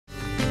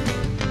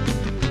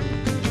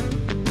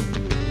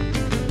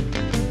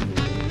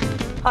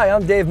Hi,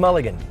 I'm Dave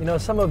Mulligan. You know,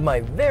 some of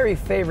my very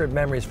favorite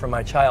memories from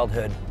my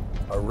childhood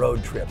are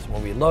road trips,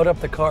 when we load up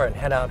the car and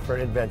head out for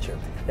an adventure.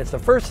 It's the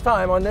first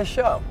time on this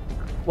show.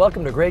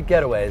 Welcome to Great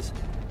Getaways,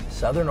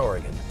 Southern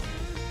Oregon.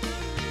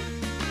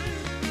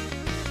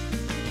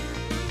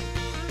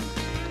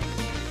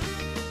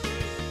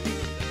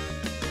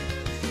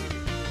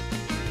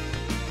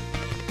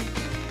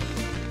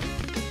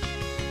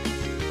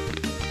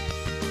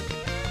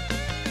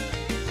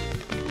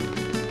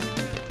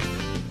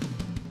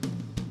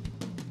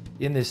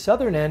 In the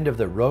southern end of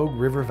the Rogue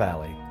River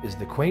Valley is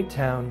the quaint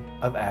town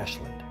of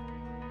Ashland.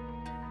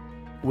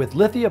 With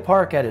Lithia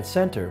Park at its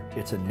center,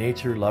 it's a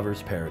nature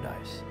lover's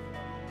paradise.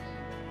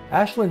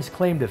 Ashland's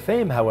claim to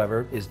fame,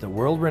 however, is the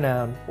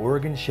world-renowned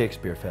Oregon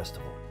Shakespeare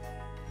Festival.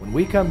 When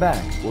we come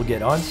back, we'll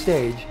get on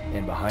stage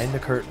and behind the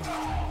curtain.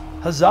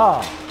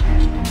 Huzzah!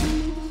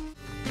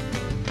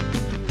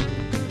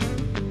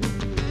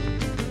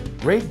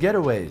 Great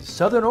Getaways,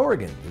 Southern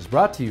Oregon is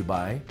brought to you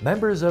by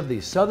members of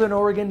the Southern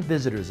Oregon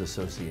Visitors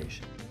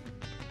Association.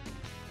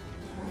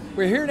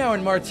 We're here now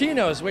in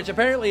Martino's, which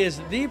apparently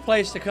is the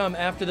place to come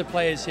after the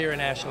plays here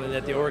in Ashland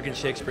at the Oregon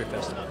Shakespeare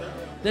Festival.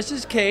 This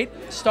is Kate,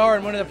 star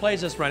in one of the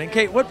plays that's running.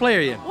 Kate, what play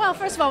are you in? Well,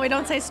 first of all, we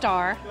don't say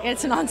star.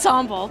 It's an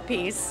ensemble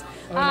piece.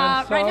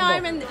 Right now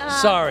I'm in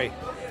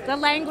the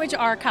Language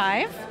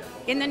Archive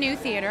in the new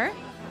theater.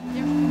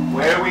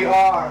 Where we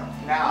are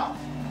now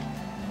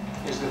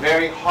is the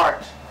very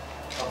heart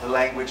of the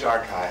Language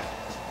Archive.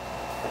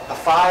 A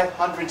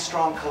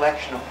 500-strong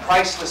collection of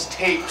priceless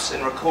tapes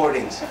and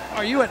recordings.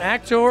 Are you an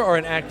actor or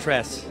an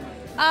actress?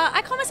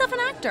 I call myself an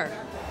actor.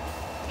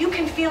 You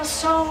can feel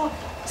so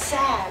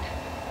sad.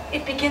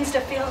 It begins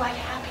to feel like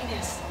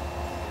happiness.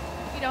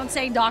 You don't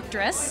say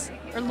doctress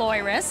or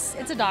lawyeress.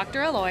 It's a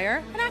doctor, a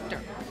lawyer, an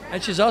actor.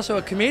 And she's also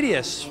a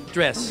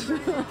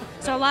comediastress.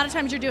 So a lot of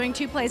times you're doing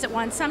two plays at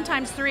once,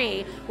 sometimes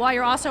three, while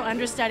you're also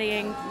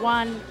understudying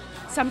one,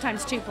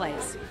 sometimes two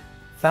plays.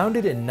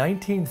 Founded in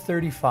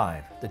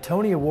 1935, the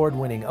Tony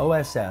Award-winning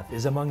OSF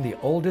is among the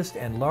oldest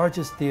and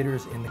largest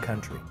theaters in the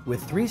country.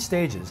 With 3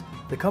 stages,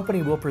 the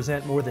company will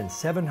present more than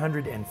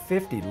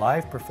 750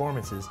 live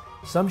performances,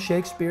 some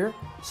Shakespeare,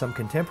 some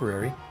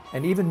contemporary,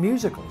 and even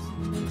musicals.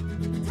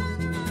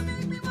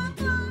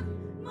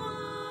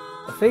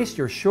 A face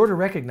you're sure to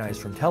recognize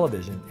from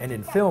television and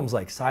in films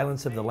like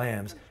Silence of the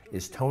Lambs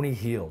is Tony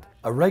Heald,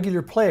 a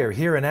regular player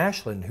here in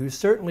Ashland who's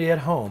certainly at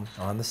home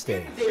on the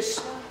stage.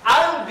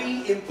 I'll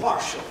be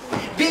impartial.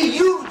 Be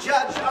you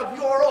judge of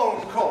your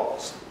own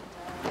cause.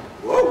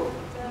 Whoa.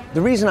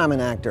 The reason I'm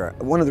an actor,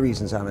 one of the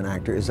reasons I'm an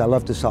actor, is I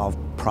love to solve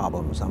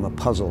problems. I'm a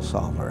puzzle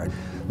solver. I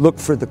look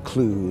for the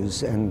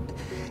clues and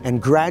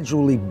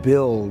gradually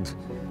build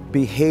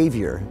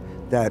behavior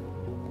that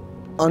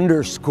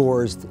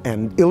underscores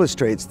and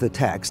illustrates the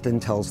text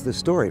and tells the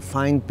story.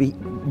 Find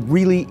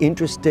really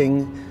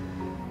interesting,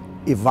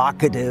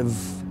 evocative,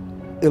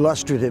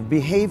 illustrative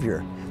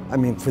behavior. I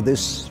mean, for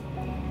this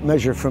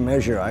Measure for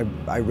Measure,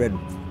 I read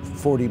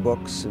 40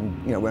 books,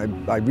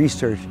 and I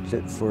researched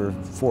it for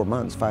 4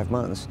 months, 5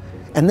 months.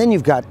 And then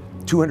you've got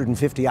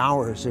 250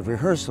 hours of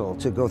rehearsal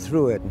to go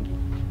through it.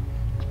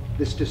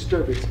 This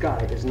disturbing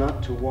sky is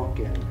not to walk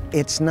in.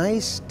 It's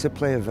nice to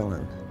play a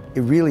villain.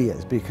 It really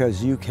is,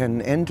 because you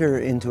can enter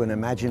into an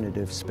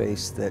imaginative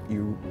space that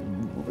you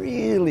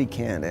really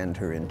can't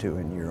enter into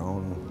in your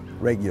own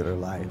regular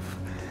life.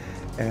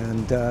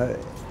 And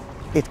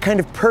it kind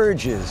of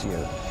purges you.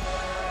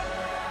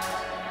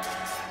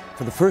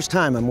 For the first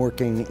time, I'm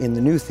working in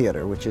the new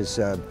theater, which is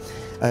a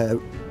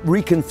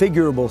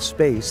reconfigurable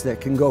space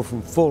that can go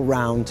from full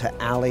round to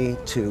alley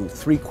to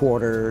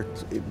three-quarter.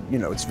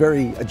 It's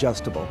very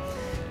adjustable.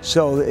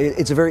 So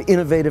it's a very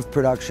innovative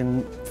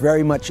production,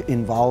 very much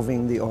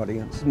involving the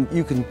audience.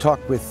 You can talk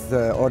with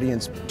the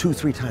audience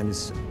 2-3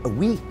 times a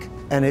week.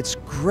 And it's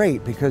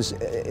great because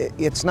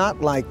it's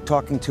not like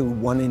talking to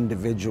one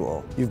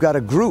individual. You've got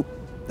a group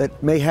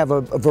that may have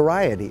a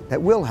variety, that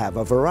will have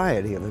a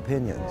variety of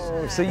opinions.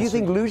 Oh, so you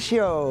think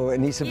Lucio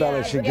and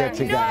Isabella should get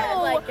together?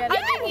 No, I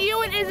think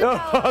you and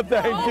Isabella. Oh,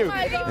 thank you.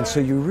 And so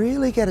you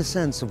really get a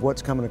sense of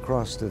what's coming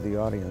across to the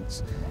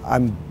audience.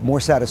 I'm more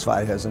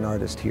satisfied as an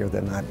artist here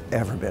than I've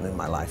ever been in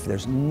my life.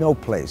 There's no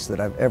place that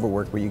I've ever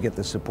worked where you get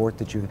the support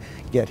that you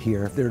get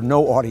here. There are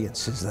no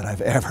audiences that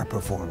I've ever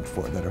performed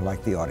for that are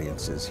like the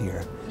audiences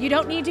here. You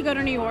don't need to go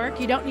to New York,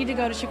 you don't need to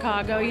go to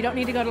Chicago, you don't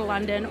need to go to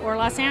London or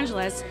Los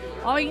Angeles.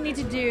 All you need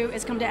to do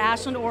is come to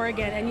Ashland,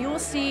 Oregon, and you will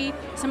see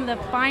some of the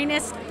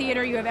finest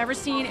theater you have ever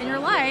seen in your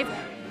life.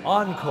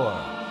 Encore.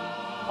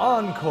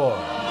 Encore.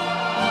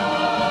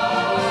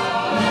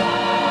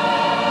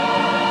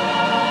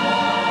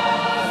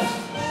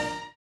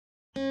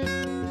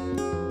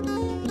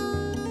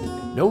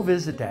 No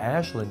visit to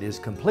Ashland is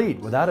complete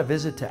without a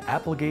visit to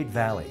Applegate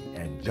Valley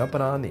and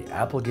jumping on the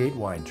Applegate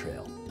Wine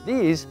Trail.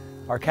 These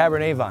are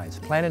Cabernet vines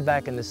planted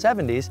back in the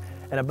 70s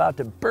and about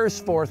to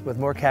burst forth with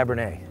more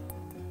Cabernet.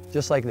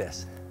 Just like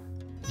this.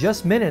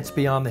 Just minutes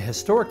beyond the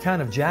historic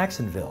town of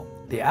Jacksonville,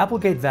 the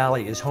Applegate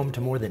Valley is home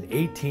to more than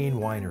 18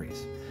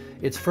 wineries.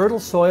 Its fertile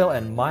soil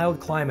and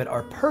mild climate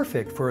are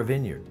perfect for a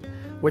vineyard.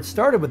 What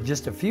started with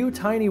just a few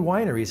tiny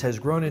wineries has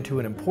grown into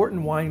an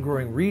important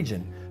wine-growing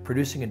region,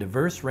 producing a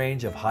diverse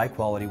range of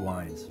high-quality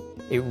wines.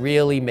 It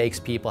really makes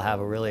people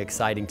have a really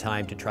exciting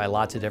time to try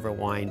lots of different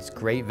wines,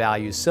 great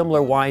values,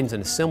 similar wines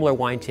and a similar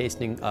wine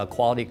tasting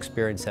quality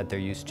experience that they're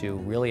used to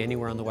really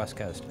anywhere on the West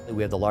Coast.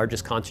 We have the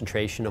largest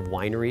concentration of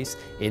wineries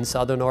in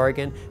Southern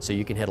Oregon, so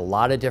you can hit a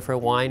lot of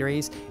different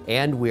wineries,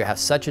 and we have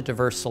such a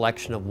diverse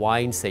selection of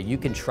wines that you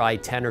can try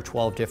 10 or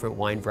 12 different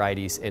wine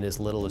varieties in as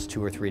little as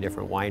 2 or 3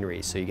 different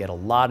wineries. So you get a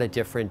lot of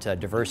different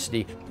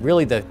diversity.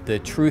 Really the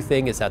true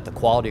thing is that the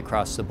quality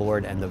across the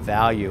board and the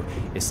value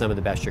is some of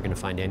the best you're going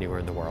to find anywhere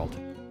in the world.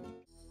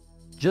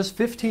 Just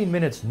 15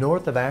 minutes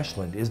north of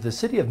Ashland is the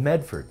city of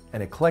Medford,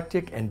 an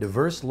eclectic and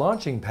diverse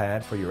launching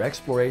pad for your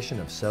exploration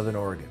of Southern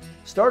Oregon,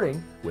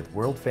 starting with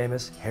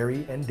world-famous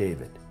Harry and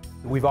David.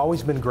 We've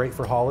always been great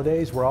for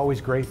holidays. We're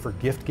always great for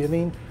gift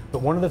giving.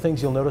 But one of the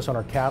things you'll notice on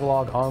our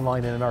catalog,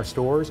 online and in our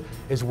stores,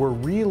 is we're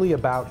really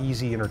about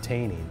easy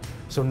entertaining.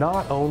 So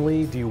not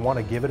only do you want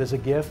to give it as a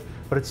gift,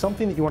 but it's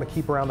something that you want to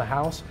keep around the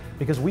house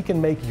because we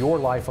can make your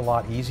life a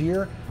lot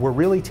easier. We're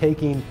really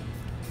taking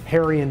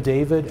Harry and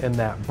David and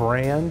that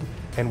brand,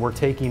 and we're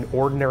taking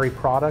ordinary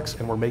products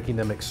and we're making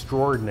them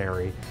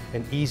extraordinary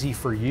and easy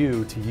for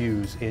you to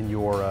use in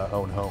your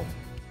own home.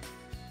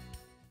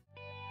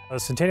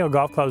 Centennial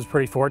Golf Club is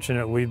pretty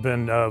fortunate. We've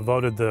been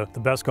voted the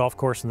best golf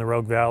course in the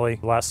Rogue Valley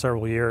the last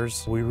several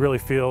years. We really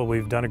feel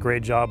we've done a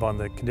great job on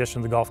the condition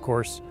of the golf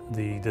course,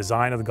 the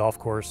design of the golf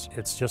course.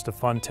 It's just a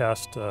fun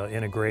test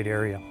in a great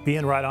area.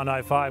 Being right on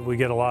I-5, we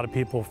get a lot of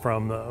people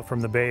from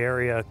the Bay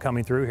Area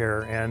coming through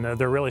here, and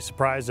they're really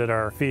surprised at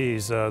our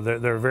fees.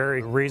 They're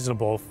very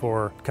reasonable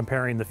for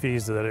comparing the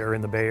fees that are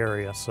in the Bay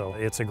Area. So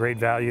it's a great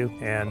value,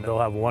 and they'll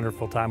have a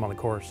wonderful time on the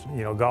course.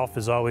 You know, golf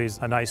is always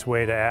a nice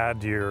way to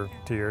add to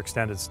your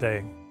extended stay.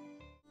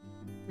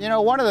 You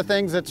know, one of the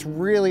things that's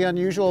really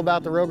unusual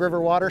about the Rogue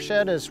River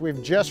watershed is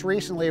we've just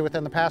recently,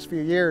 within the past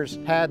few years,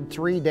 had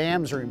 3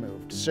 dams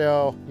removed.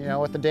 So, you know,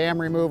 with the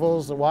dam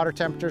removals, the water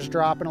temperature's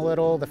dropping a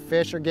little, the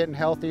fish are getting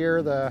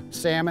healthier, the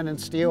salmon and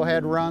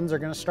steelhead runs are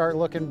going to start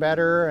looking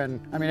better, and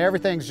I mean,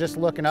 everything's just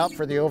looking up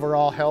for the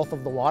overall health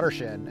of the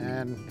watershed.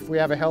 And if we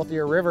have a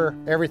healthier river,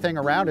 everything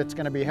around it's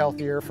going to be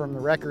healthier, from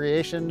the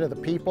recreation to the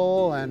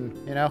people, and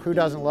you know, who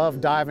doesn't love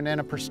diving in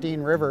a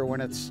pristine river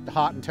when it's a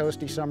hot and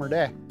toasty summer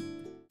day?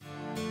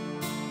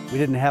 We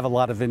didn't have a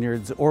lot of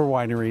vineyards or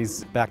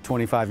wineries back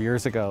 25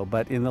 years ago,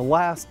 but in the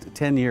last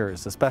 10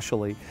 years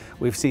especially,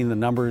 we've seen the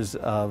numbers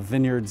of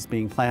vineyards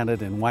being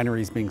planted and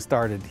wineries being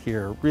started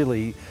here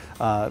really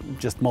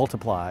just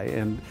multiply.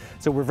 And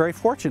so we're very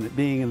fortunate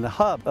being in the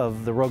hub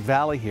of the Rogue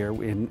Valley here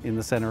in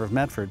the center of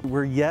Medford.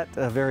 We're yet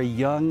a very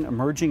young,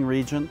 emerging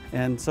region,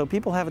 and so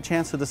people have a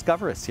chance to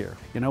discover us here.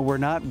 You know, we're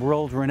not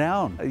world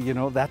renowned. You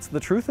know, that's the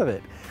truth of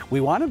it.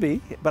 We want to be,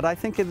 but I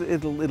think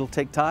it'll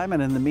take time,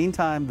 and in the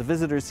meantime, the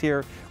visitors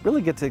here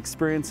really get to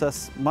experience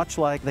us much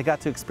like they got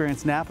to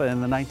experience Napa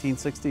in the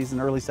 1960s and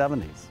early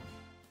 70s.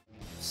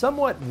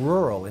 Somewhat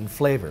rural in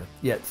flavor,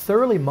 yet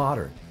thoroughly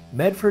modern,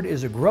 Medford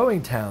is a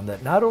growing town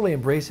that not only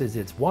embraces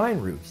its wine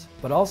roots,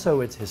 but also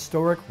its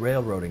historic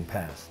railroading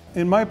past.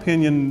 In my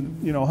opinion,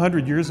 you know,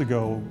 100 years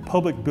ago,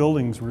 public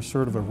buildings were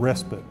sort of a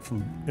respite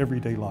from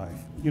everyday life.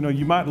 You know,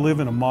 you might live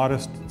in a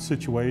modest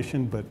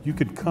situation, but you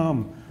could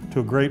come to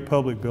a great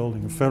public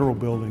building, a federal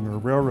building or a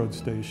railroad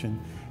station,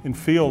 and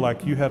feel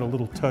like you had a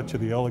little touch of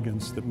the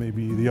elegance that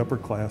maybe the upper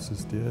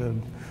classes did.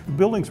 The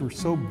buildings were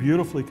so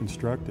beautifully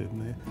constructed,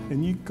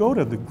 and you go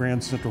to the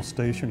Grand Central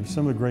Station or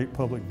some of the great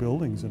public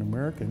buildings in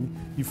America, and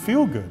you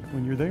feel good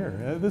when you're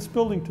there. This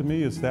building to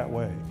me is that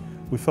way.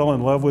 We fell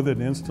in love with it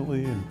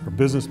instantly, and our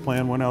business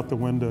plan went out the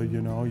window.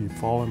 You know, you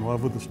fall in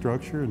love with the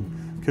structure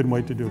and couldn't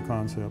wait to do a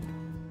concept.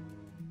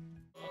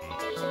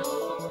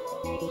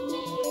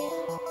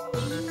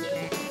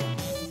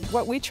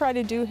 What we try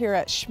to do here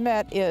at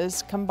Schmidt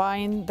is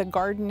combine the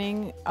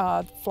gardening,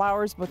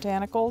 flowers,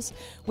 botanicals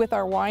with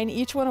our wine.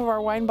 Each one of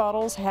our wine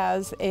bottles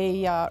has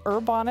a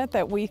herb on it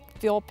that we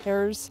feel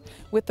pairs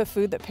with the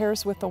food, that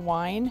pairs with the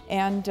wine.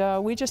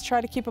 And we just try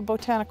to keep a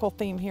botanical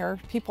theme here.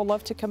 People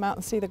love to come out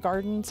and see the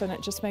gardens, and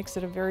it just makes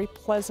it a very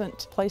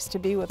pleasant place to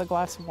be with a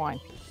glass of wine.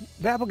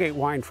 The Applegate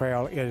Wine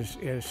Trail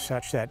is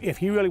such that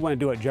if you really want to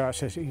do it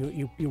justice,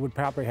 you would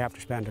probably have to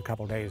spend a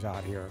couple days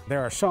out here.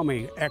 There are so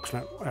many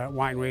excellent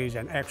wineries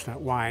and excellent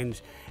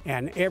wines,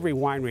 and every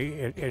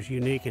winery is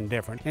unique and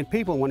different. And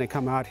people, when they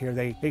come out here,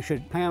 they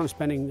should plan on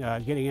spending,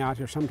 getting out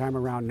here sometime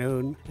around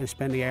noon and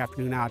spend the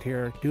afternoon out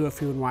here, do a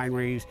few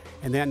wineries,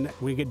 and then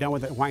when we get done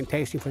with the wine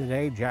tasting for the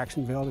day,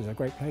 Jacksonville is a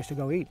great place to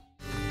go eat.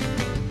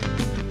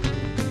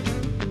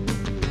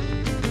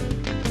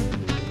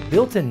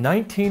 Built in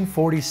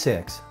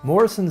 1946,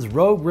 Morrison's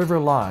Rogue River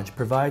Lodge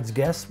provides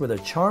guests with a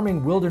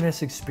charming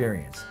wilderness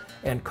experience,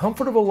 and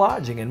comfortable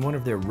lodging in one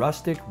of their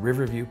rustic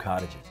Riverview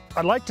cottages.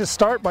 I'd like to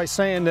start by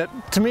saying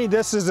that to me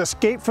this is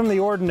escape from the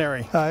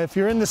ordinary. If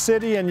you're in the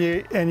city and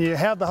you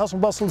have the hustle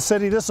and bustle of the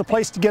city, this is a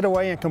place to get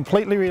away and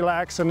completely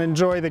relax and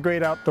enjoy the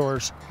great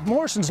outdoors.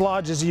 Morrison's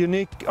Lodge is a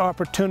unique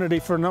opportunity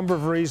for a number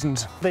of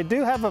reasons. They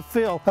do have a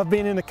feel of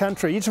being in the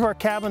country. Each of our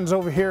cabins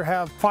over here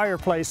have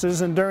fireplaces,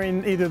 and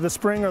during either the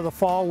spring or the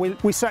fall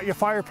we set your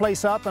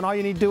fireplace up and all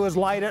you need to do is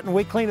light it and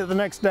we clean it the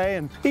next day.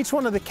 And each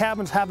one of the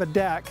cabins have a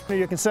deck.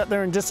 You can sit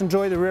there and just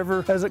enjoy the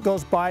river as it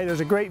goes by. There's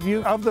a great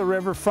view of the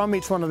river from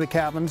each one of the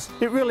cabins.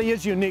 It really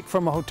is unique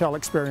from a hotel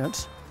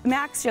experience.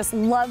 Max just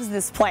loves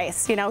this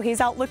place. You know,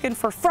 he's out looking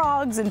for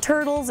frogs and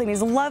turtles and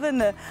he's loving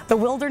the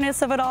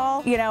wilderness of it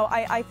all. You know,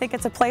 I think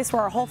it's a place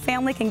where our whole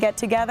family can get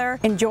together,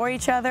 enjoy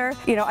each other.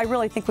 You know, I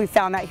really think we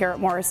found that here at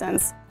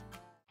Morrison's.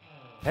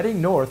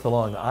 Heading north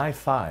along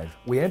I-5,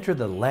 we enter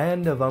the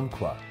land of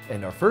Umpqua,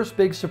 and our first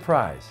big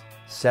surprise,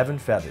 Seven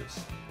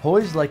Feathers.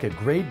 Poised like a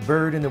great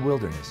bird in the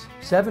wilderness,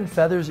 Seven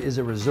Feathers is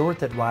a resort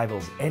that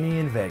rivals any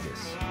in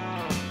Vegas.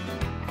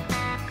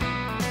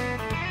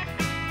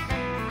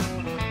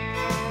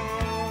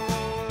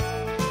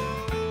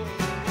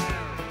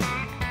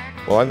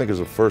 Well, I think as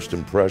a first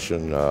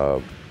impression,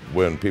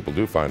 when people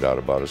do find out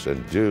about us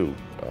and do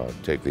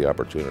take the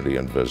opportunity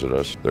and visit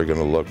us, they're going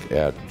to look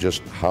at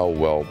just how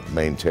well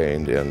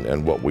maintained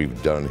and what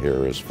we've done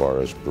here as far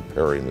as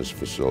preparing this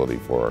facility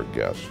for our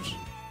guests.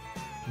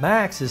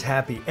 Max is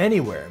happy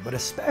anywhere, but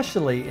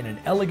especially in an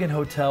elegant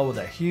hotel with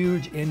a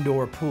huge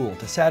indoor pool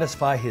to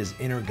satisfy his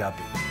inner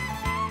guppy.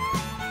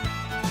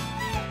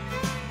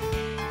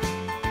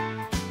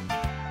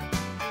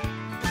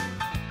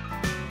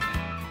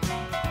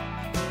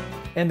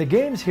 And the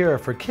games here are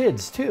for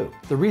kids too.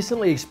 The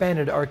recently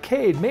expanded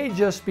arcade may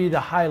just be the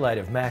highlight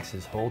of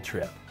Max's whole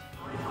trip.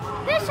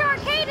 This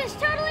arcade is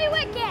totally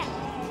wicked!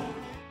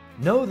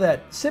 Know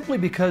that simply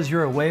because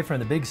you're away from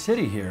the big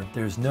city here,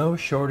 there's no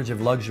shortage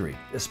of luxury,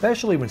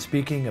 especially when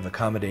speaking of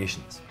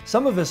accommodations.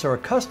 Some of us are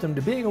accustomed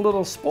to being a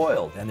little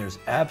spoiled, and there's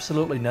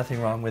absolutely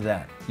nothing wrong with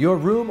that. Your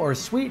room or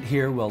suite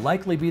here will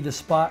likely be the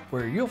spot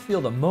where you'll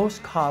feel the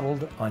most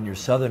coddled on your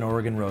Southern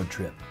Oregon road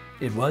trip.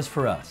 It was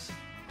for us.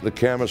 The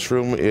Camas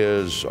Room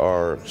is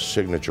our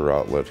signature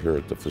outlet here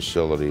at the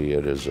facility.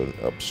 It is an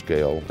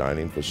upscale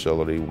dining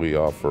facility. We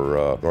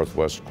offer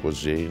Northwest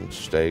cuisine,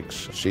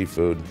 steaks,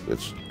 seafood.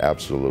 It's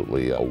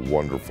absolutely a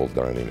wonderful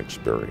dining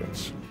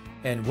experience.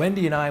 And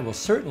Wendy and I will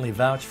certainly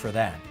vouch for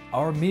that.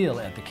 Our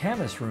meal at the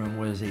Camas Room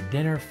was a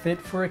dinner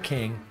fit for a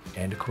king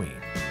and a queen.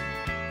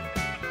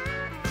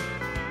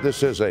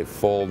 This is a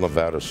full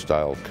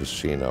Nevada-style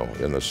casino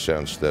in the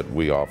sense that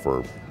we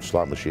offer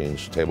slot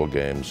machines, table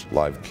games,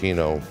 live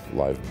keno,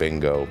 live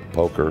bingo,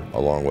 poker,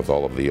 along with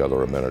all of the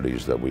other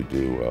amenities that we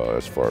do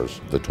as far as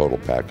the total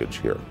package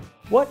here.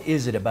 What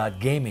is it about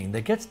gaming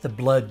that gets the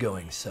blood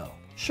going so?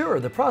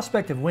 Sure, the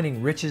prospect of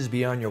winning riches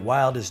beyond your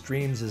wildest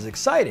dreams is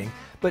exciting,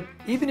 but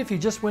even if you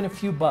just win a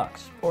few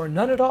bucks, or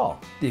none at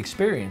all, the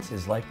experience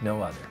is like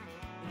no other.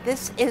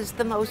 This is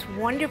the most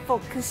wonderful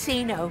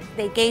casino.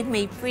 They gave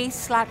me free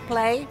slot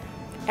play,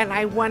 and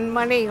I won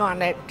money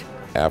on it.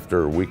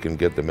 After we can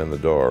get them in the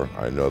door,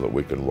 I know that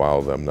we can wow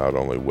them not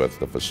only with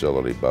the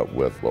facility, but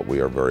with what we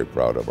are very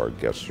proud of, our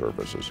guest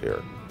services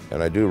here.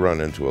 And I do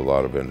run into a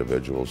lot of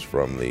individuals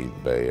from the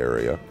Bay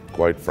Area.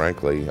 Quite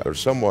frankly, they're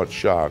somewhat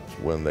shocked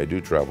when they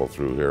do travel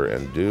through here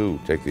and do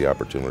take the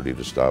opportunity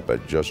to stop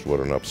at just what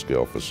an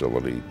upscale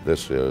facility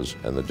this is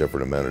and the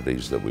different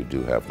amenities that we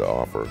do have to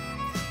offer.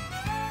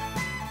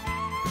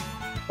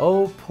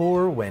 Oh,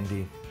 poor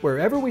Wendy.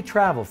 Wherever we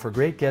travel for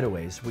great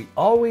getaways, we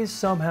always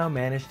somehow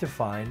manage to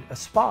find a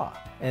spa.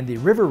 And the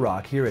River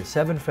Rock here at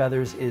Seven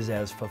Feathers is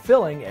as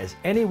fulfilling as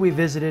any we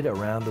visited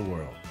around the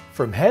world.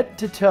 From head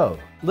to toe,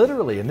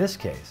 literally in this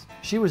case,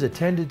 she was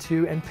attended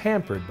to and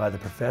pampered by the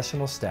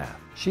professional staff.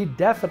 She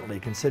definitely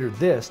considered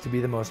this to be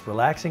the most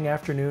relaxing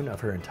afternoon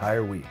of her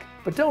entire week.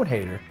 But don't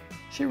hate her,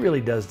 she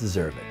really does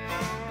deserve it.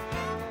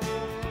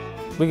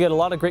 We get a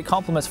lot of great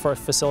compliments for our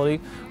facility.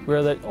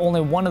 We're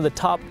only one of the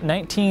top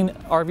 19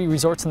 RV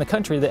resorts in the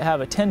country that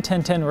have a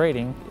 10-10-10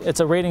 rating. It's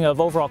a rating of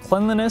overall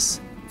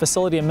cleanliness,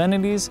 facility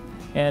amenities,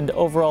 and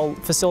overall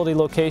facility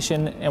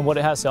location and what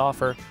it has to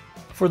offer.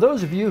 For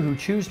those of you who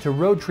choose to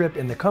road trip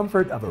in the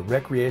comfort of a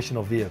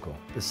recreational vehicle,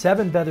 the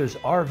Seven Feathers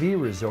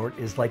RV Resort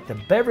is like the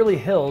Beverly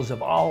Hills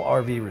of all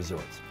RV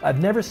resorts.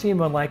 I've never seen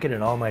one like it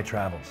in all my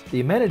travels. The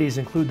amenities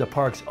include the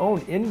park's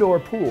own indoor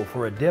pool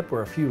for a dip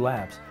or a few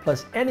laps,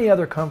 plus any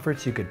other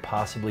comforts you could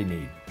possibly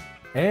need.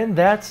 And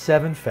that's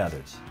Seven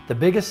Feathers, the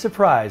biggest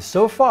surprise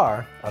so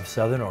far of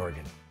Southern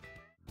Oregon.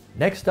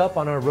 Next up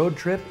on our road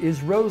trip is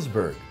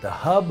Roseburg, the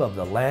hub of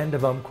the land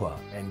of Umpqua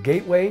and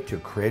gateway to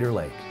Crater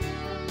Lake.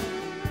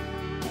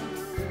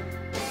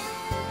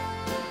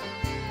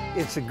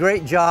 It's a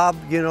great job.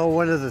 You know,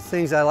 one of the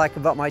things I like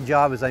about my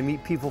job is I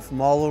meet people from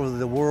all over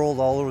the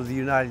world, all over the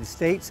United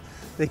States.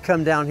 They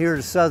come down here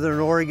to Southern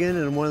Oregon,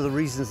 and one of the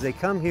reasons they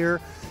come here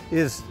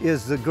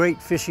is the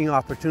great fishing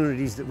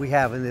opportunities that we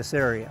have in this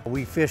area.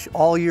 We fish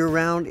all year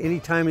round. Any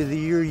time of the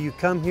year you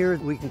come here,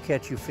 we can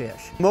catch you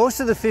fish. Most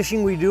of the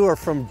fishing we do are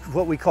from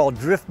what we call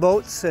drift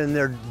boats, and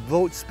they're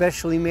boats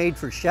specially made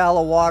for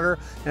shallow water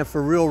and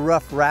for real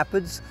rough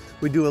rapids.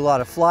 We do a lot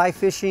of fly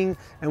fishing,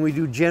 and we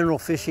do general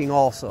fishing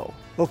also.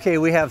 Okay,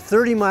 we have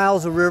 30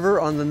 miles of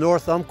river on the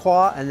North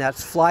Umpqua, and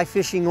that's fly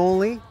fishing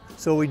only.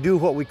 So we do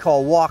what we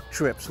call walk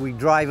trips. We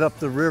drive up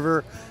the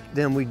river,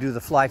 then we do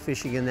the fly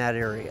fishing in that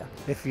area.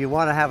 If you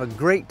want to have a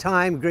great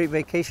time, great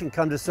vacation,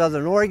 come to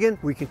Southern Oregon.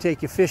 We can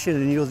take you fishing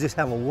and you'll just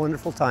have a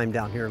wonderful time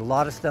down here. A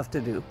lot of stuff to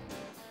do.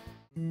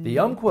 The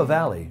Umpqua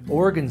Valley,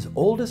 Oregon's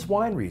oldest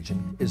wine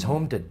region, is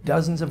home to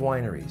dozens of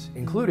wineries,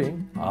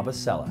 including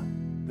Abasella.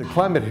 The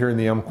climate here in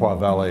the Umpqua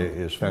Valley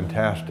is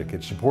fantastic.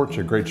 It supports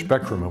a great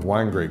spectrum of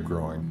wine grape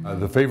growing.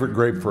 The favorite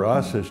grape for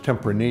us is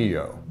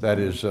Tempranillo. That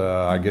is,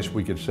 I guess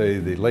we could say,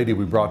 the lady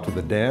we brought to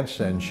the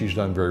dance, and she's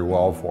done very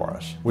well for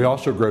us. We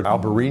also grow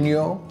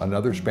Albarino,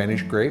 another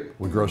Spanish grape.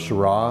 We grow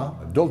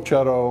Syrah,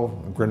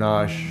 Dolcetto,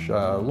 Grenache,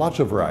 lots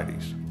of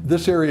varieties.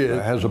 This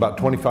area has about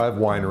 25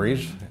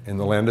 wineries in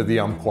the land of the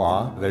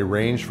Umpqua. They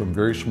range from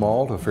very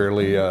small to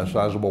fairly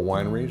sizable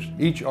wineries,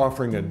 each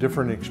offering a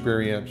different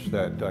experience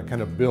that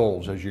kind of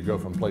builds as you go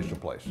from place to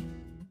place.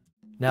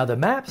 Now the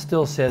map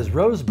still says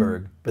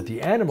Roseburg, but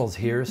the animals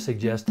here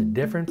suggest a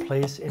different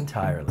place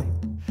entirely.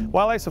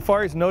 Wildlife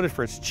Safari is noted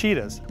for its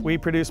cheetahs. We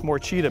produce more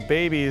cheetah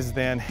babies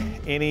than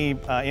any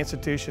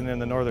institution in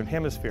the Northern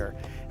Hemisphere.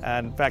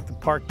 And in fact, the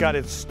park got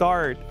its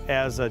start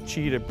as a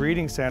cheetah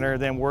breeding center,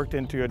 then worked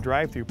into a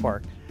drive-through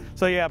park.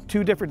 So you have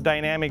two different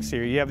dynamics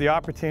here. You have the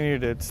opportunity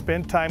to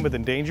spend time with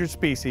endangered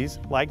species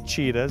like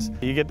cheetahs.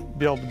 You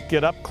be able to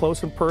get up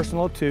close and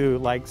personal to,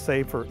 like,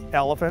 say, for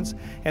elephants.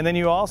 And then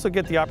you also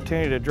get the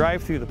opportunity to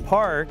drive through the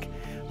park,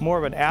 more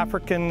of an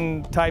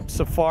African type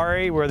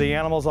safari where the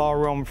animals all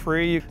roam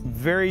free.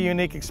 Very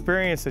unique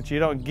experience that you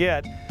don't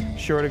get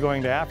short of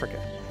going to Africa.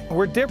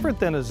 We're different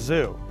than a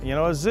zoo. You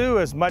know, a zoo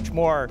is much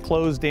more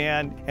closed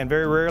in and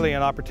very rarely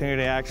an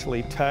opportunity to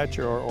actually touch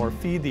or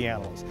feed the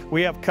animals.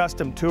 We have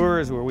custom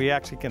tours where we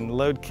actually can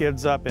load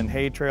kids up in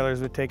hay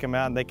trailers. We take them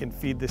out and they can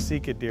feed the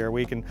Sika deer.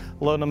 We can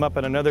load them up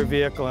in another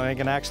vehicle and they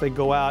can actually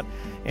go out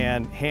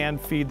and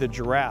hand feed the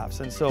giraffes.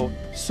 And so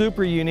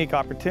super unique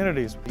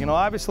opportunities. You know,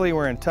 obviously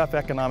we're in tough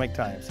economic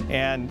times,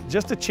 and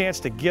just a chance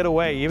to get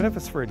away, even if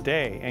it's for a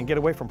day, and get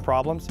away from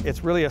problems,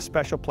 it's really a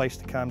special place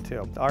to come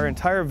to. Our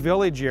entire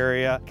village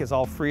area is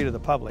all free to the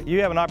public.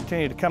 You have an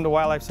opportunity to come to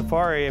Wildlife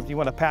Safari if you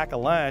want to pack a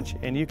lunch,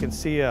 and you can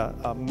see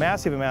a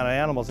massive amount of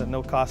animals at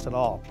no cost at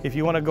all. If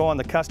you want to go on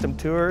the custom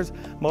tours,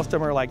 most of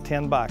them are like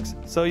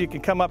 $10. So you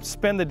can come up,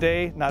 spend the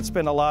day, not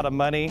spend a lot of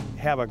money,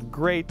 have a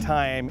great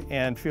time,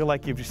 and feel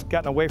like you've just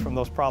gotten away from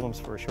those problems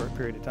for a short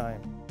period of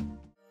time.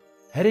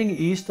 Heading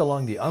east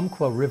along the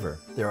Umpqua River,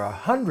 there are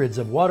hundreds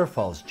of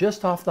waterfalls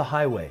just off the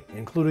highway,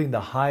 including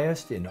the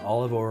highest in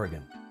all of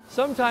Oregon.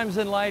 Sometimes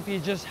in life you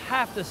just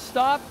have to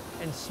stop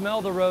and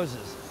smell the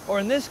roses, or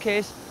in this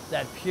case,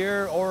 that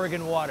pure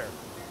Oregon water.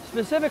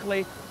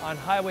 Specifically on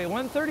Highway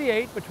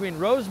 138 between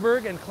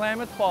Roseburg and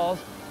Klamath Falls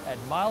at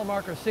mile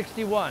marker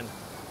 61.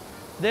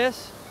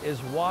 This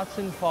is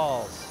Watson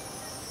Falls.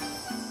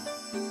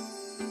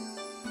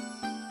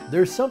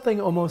 There's something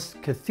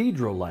almost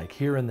cathedral-like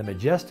here in the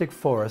majestic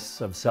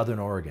forests of Southern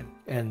Oregon.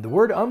 And the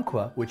word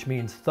Umpqua, which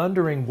means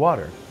thundering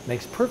water,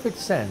 makes perfect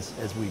sense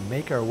as we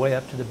make our way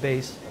up to the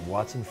base of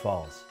Watson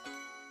Falls.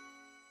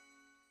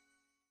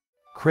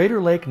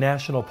 Crater Lake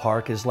National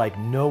Park is like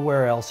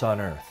nowhere else on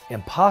Earth.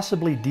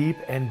 Impossibly deep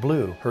and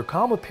blue, her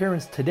calm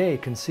appearance today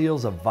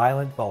conceals a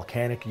violent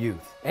volcanic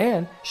youth.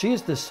 And she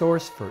is the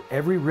source for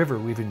every river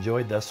we've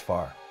enjoyed thus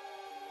far.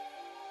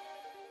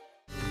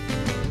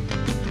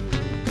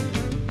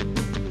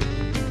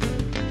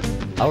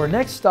 Our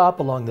next stop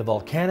along the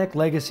Volcanic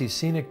Legacy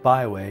Scenic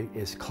Byway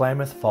is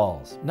Klamath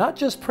Falls. Not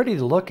just pretty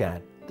to look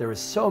at, there is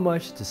so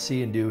much to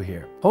see and do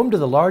here. Home to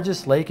the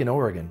largest lake in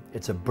Oregon,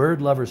 it's a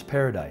bird lover's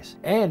paradise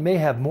and may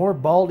have more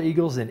bald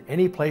eagles than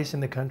any place in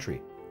the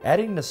country.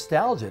 Adding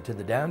nostalgia to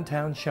the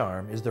downtown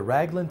charm is the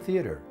Raglan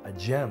Theater, a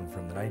gem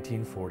from the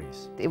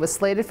 1940s. It was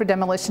slated for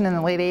demolition in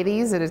the late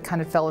 80s. It had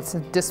kind of fell into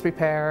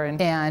disrepair, and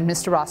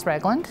Mr. Ross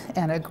Ragland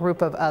and a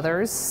group of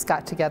others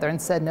got together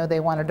and said no, they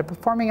wanted a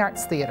performing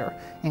arts theater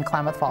in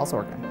Klamath Falls,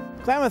 Oregon.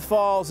 Klamath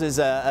Falls is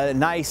a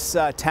nice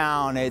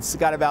town. It's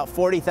got about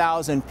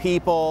 40,000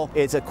 people.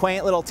 It's a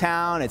quaint little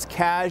town. It's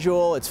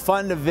casual. It's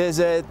fun to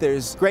visit.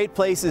 There's great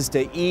places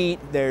to eat.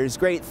 There's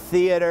great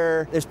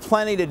theater. There's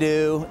plenty to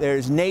do.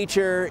 There's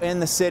nature in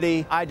the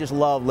city. I just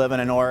love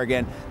living in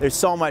Oregon. There's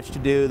so much to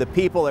do. The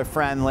people are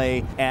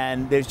friendly,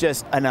 and there's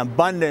just an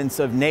abundance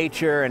of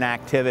nature and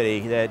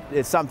activity that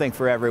it's something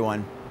for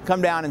everyone.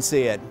 Come down and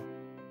see it.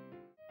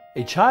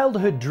 A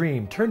childhood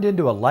dream turned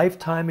into a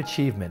lifetime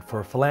achievement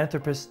for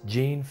philanthropist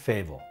Gene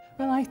Favel.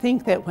 Well, I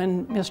think that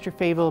when Mr.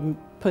 Favel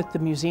put the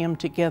museum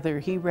together,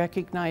 he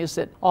recognized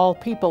that all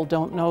people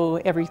don't know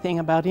everything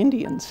about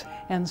Indians.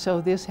 And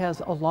so this has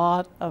a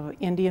lot of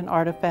Indian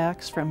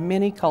artifacts from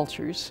many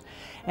cultures.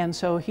 And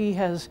so he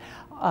has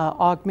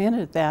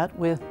augmented that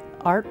with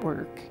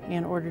artwork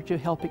in order to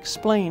help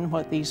explain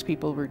what these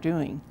people were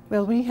doing.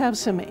 Well, we have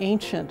some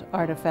ancient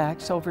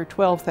artifacts over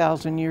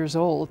 12,000 years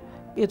old.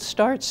 It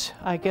starts,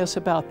 I guess,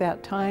 about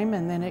that time,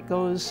 and then it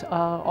goes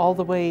all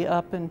the way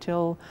up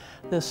until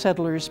the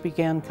settlers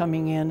began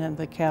coming in and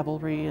the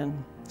cavalry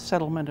and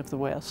settlement of the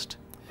West.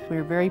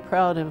 We're very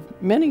proud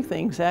of many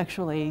things,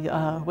 actually,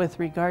 with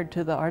regard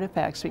to the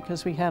artifacts,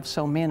 because we have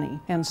so many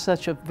and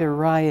such a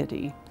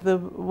variety. The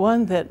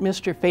one that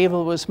Mr.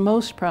 Fable was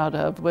most proud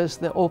of was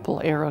the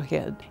opal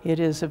arrowhead. It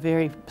is a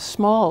very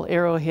small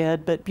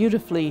arrowhead, but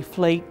beautifully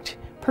flaked,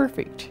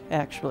 perfect,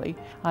 actually.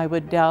 I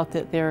would doubt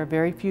that there are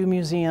very few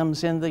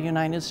museums in the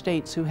United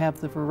States who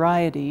have the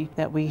variety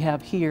that we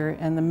have here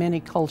and the many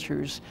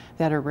cultures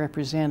that are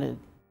represented.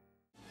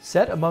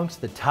 Set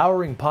amongst the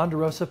towering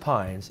Ponderosa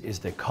pines is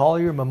the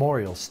Collier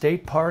Memorial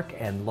State Park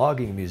and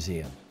Logging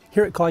Museum.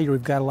 Here at Collier,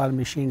 we've got a lot of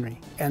machinery,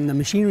 and the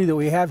machinery that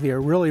we have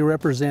here really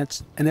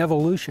represents an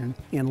evolution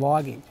in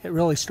logging. It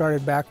really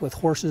started back with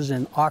horses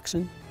and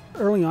oxen.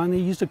 Early on, they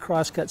used a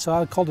crosscut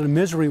saw, called it a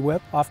misery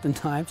whip,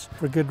 oftentimes,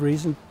 for good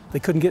reason. They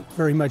couldn't get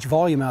very much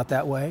volume out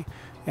that way,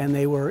 and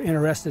they were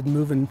interested in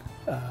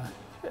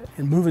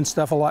moving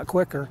stuff a lot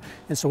quicker.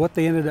 And so what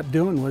they ended up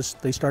doing was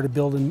they started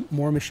building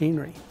more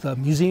machinery. The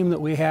museum that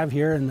we have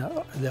here and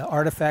the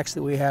artifacts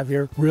that we have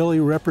here really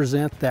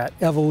represent that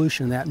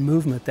evolution, that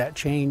movement, that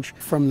change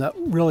from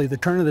really the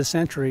turn of the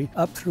century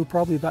up through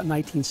probably about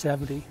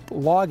 1970.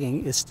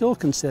 Logging is still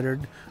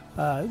considered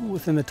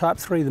within the top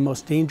 3 of the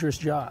most dangerous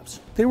jobs.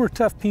 They were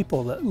tough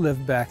people that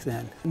lived back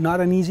then. Not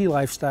an easy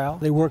lifestyle.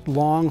 They worked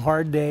long,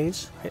 hard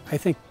days. I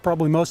think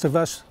probably most of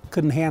us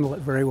couldn't handle it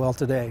very well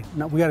today.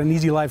 We got an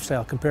easy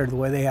lifestyle compared to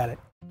the way they had it.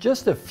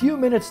 Just a few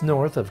minutes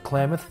north of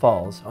Klamath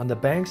Falls, on the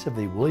banks of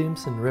the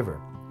Williamson River,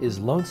 is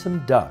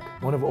Lonesome Duck,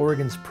 one of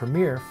Oregon's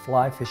premier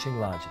fly fishing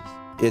lodges.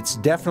 It's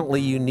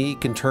definitely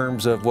unique in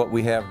terms of what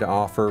we have to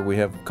offer. We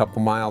have a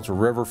couple miles of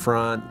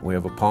riverfront, we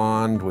have a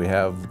pond, we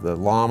have the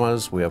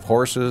llamas, we have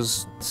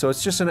horses. So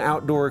it's just an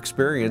outdoor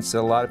experience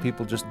that a lot of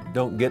people just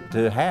don't get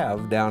to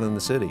have down in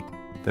the city.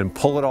 Then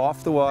pull it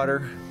off the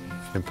water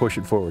and push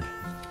it forward.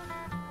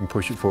 And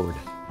push it forward.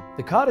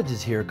 The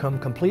cottages here come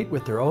complete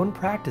with their own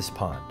practice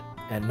pond,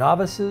 and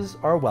novices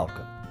are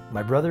welcome.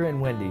 My brother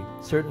and Wendy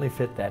certainly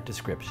fit that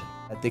description.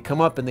 They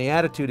come up and the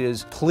attitude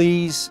is,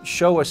 please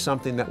show us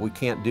something that we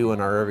can't do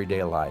in our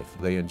everyday life.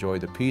 They enjoy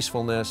the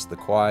peacefulness, the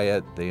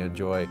quiet, they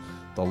enjoy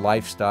the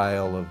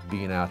lifestyle of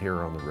being out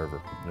here on the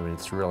river. I mean,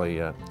 it's really,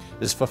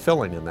 it's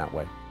fulfilling in that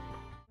way.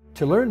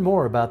 To learn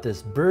more about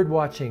this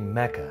bird-watching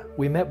mecca,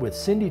 we met with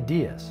Cindy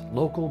Diaz,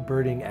 local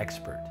birding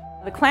expert.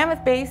 The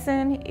Klamath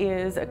Basin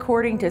is,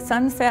 according to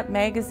Sunset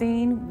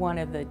Magazine, one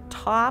of the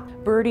top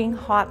birding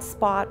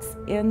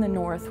hotspots in the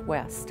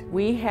Northwest.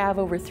 We have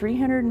over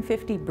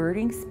 350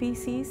 birding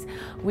species.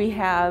 We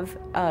have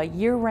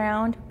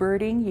year-round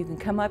birding. You can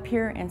come up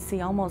here and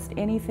see almost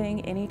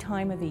anything, any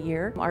time of the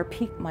year. Our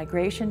peak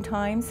migration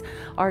times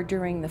are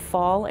during the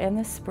fall and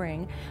the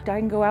spring. I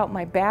can go out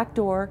my back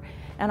door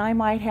and I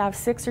might have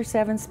 6 or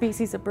 7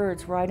 species of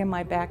birds right in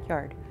my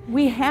backyard.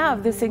 We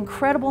have this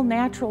incredible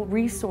natural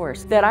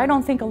resource that I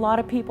don't think a lot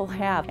of people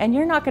have. And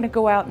you're not going to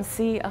go out and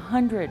see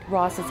 100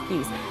 Ross's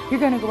geese. You're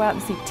going to go out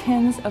and see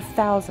tens of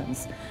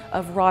thousands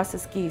of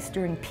Ross's geese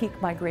during peak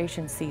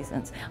migration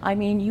seasons. I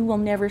mean, you will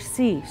never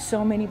see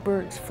so many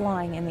birds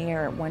flying in the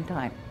air at one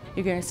time.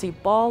 You're going to see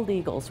bald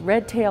eagles,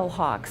 red-tailed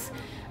hawks,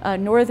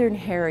 northern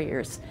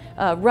harriers,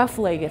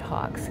 rough-legged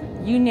hawks.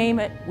 You name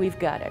it, we've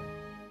got it.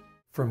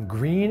 From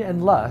green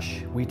and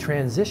lush, we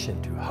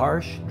transition to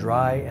harsh,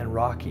 dry, and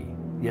rocky,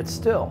 yet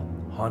still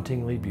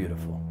hauntingly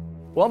beautiful.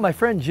 Well, my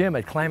friend Jim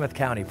at Klamath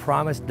County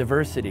promised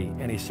diversity,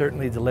 and he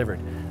certainly delivered.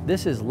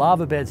 This is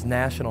Lava Beds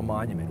National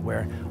Monument,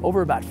 where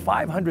over about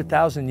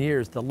 500,000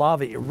 years, the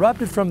lava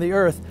erupted from the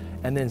earth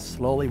and then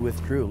slowly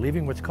withdrew,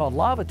 leaving what's called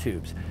lava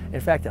tubes.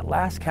 In fact, at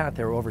last count,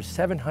 there were over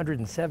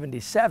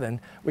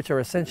 777, which are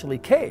essentially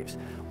caves.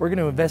 We're going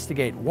to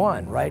investigate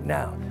one right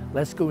now.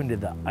 Let's go into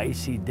the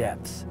icy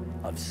depths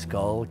of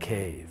Skull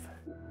Cave.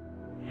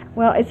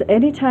 Well, it's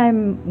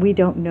anytime we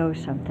don't know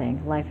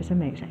something, life is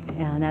amazing.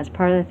 And that's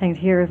part of the things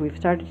here. We've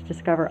started to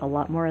discover a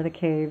lot more of the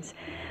caves.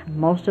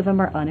 Most of them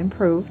are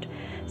unimproved,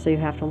 so you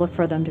have to look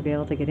for them to be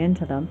able to get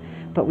into them.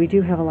 But we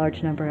do have a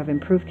large number of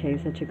improved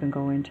caves that you can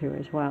go into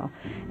as well.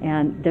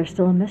 And they're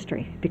still a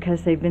mystery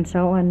because they've been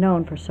so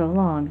unknown for so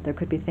long. There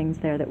could be things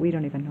there that we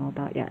don't even know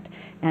about yet.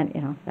 And,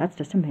 you know, that's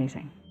just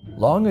amazing.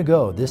 Long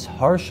ago, this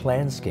harsh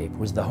landscape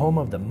was the home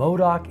of the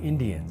Modoc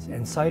Indians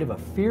and site of a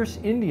fierce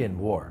Indian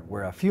war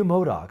where a few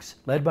Modocs,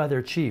 led by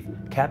their chief,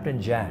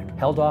 Captain Jack,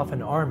 held off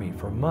an army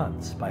for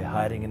months by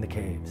hiding in the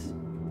caves.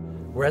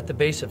 We're at the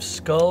base of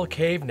Skull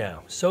Cave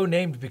now, so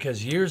named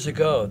because years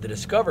ago the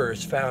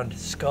discoverers found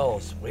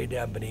skulls way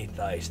down beneath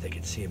the ice. They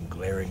could see them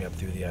glaring up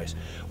through the ice.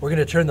 We're going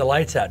to turn the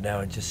lights out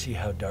now and just see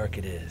how dark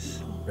it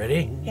is.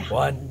 Ready? Yeah.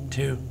 1,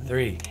 2,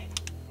 3.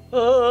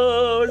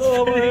 Oh,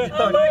 it's pretty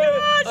dark. Oh my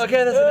gosh!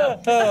 Okay,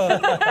 that's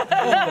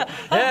enough.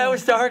 Yeah, it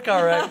was dark,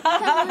 all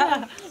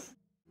right.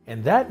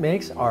 And that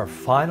makes our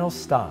final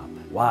stop.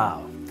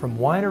 Wow, From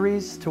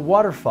wineries to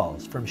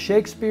waterfalls, from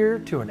Shakespeare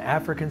to an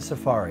African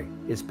safari,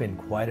 it's been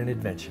quite an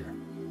adventure.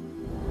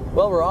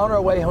 Well, we're on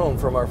our way home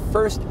from our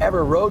first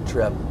ever road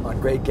trip on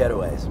Great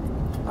Getaways.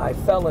 I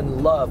fell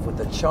in love with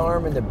the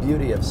charm and the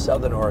beauty of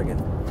Southern Oregon.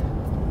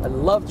 I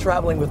love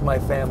traveling with my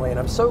family, and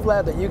I'm so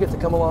glad that you get to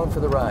come along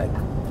for the ride.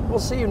 We'll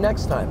see you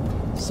next time,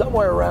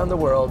 somewhere around the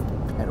world,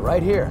 and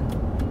right here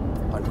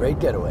on Great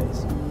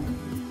Getaways.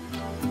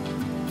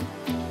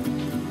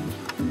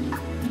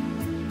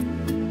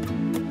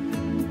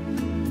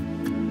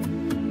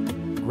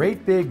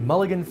 Great Big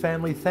Mulligan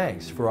family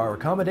thanks for our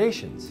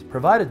accommodations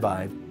provided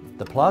by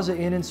the Plaza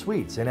Inn and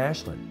Suites in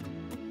Ashland,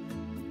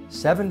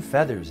 7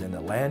 Feathers in the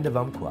land of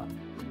Umpqua,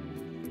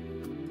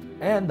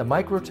 and the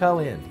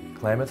Microtel Inn,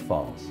 Klamath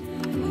Falls.